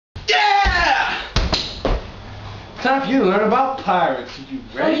Time for you to learn about pirates. Are you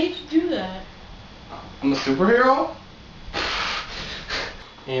ready? Why did you do that? I'm a superhero.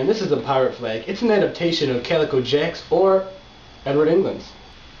 And this is the pirate flag. It's an adaptation of Calico Jack's or Edward England's.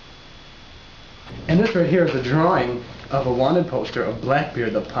 And this right here is a drawing of a wanted poster of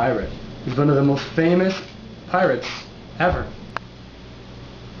Blackbeard the pirate. He's one of the most famous pirates ever.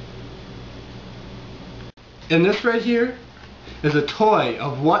 And this right here is a toy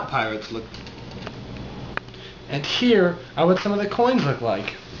of what pirates look like. And here are what some of the coins look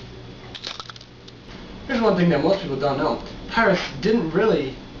like. Here's one thing that most people don't know. Pirates didn't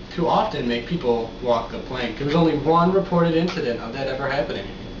really too often make people walk the plank. There was only one reported incident of that ever happening.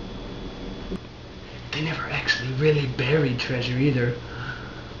 They never actually really buried treasure either.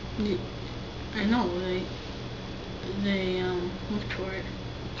 I know, they looked for it.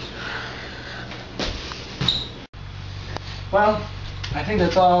 Well, I think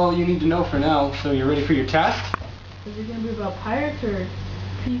that's all you need to know for now. So you're ready for your test? Is it going to be about pirates or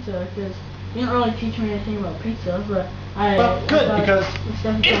pizza? Because you didn't really teach me anything about pizza, but Well, good, because it's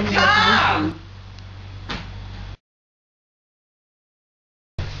time!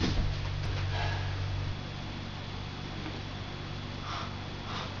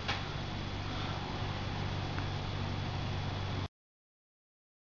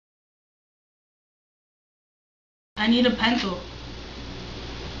 I need a pencil.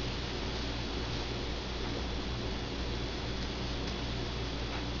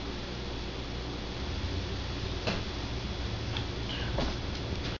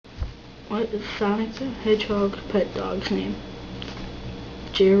 What is Sonic the Hedgehog's pet dog's name?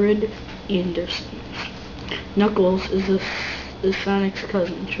 Jared Anderson. Knuckles is Sonic's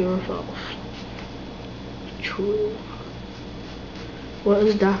cousin. True or false? True. What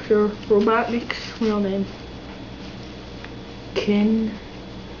is Dr. Robotnik's real name? Ken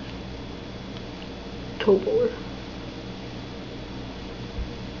Tobler.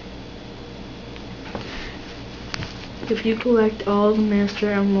 If you collect all the Master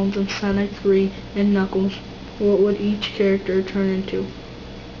Emblems in Sonic 3 and Knuckles, what would each character turn into?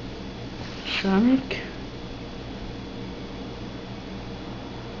 Sonic?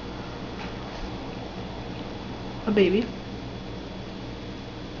 A baby.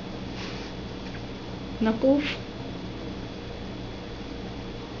 Knuckles?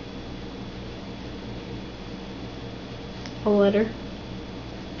 A letter.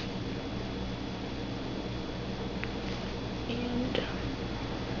 And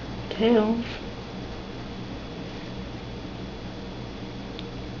Tails.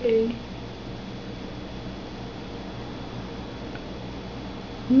 A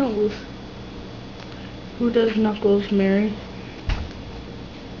nose. Who does Knuckles marry?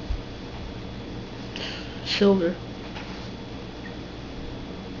 Silver.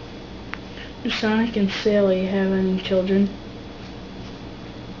 Do Sonic and Sally have any children?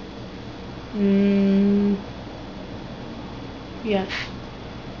 Yes.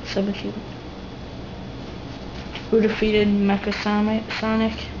 17. Who defeated Mecha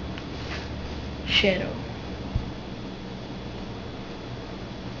Sonic? Shadow.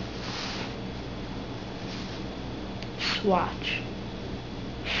 Swatch.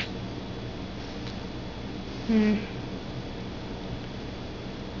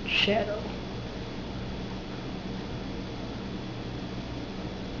 Shadow.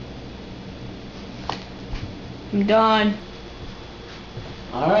 I'm done.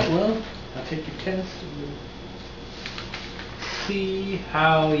 Alright, well, I'll take your test and see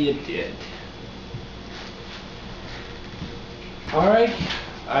how you did. Alright,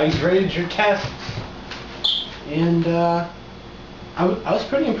 I graded your tests, and I was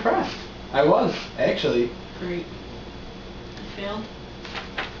pretty impressed. I was, actually. Great. I failed.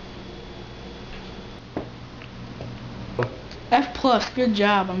 F+, good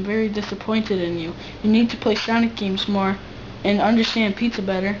job. I'm very disappointed in you. You need to play Sonic games more and understand pizza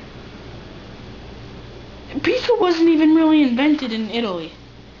better. Pizza wasn't even really invented in Italy.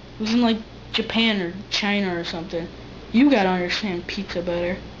 It was in like Japan or China or something. You gotta understand pizza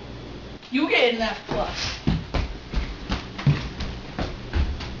better. You get an F+.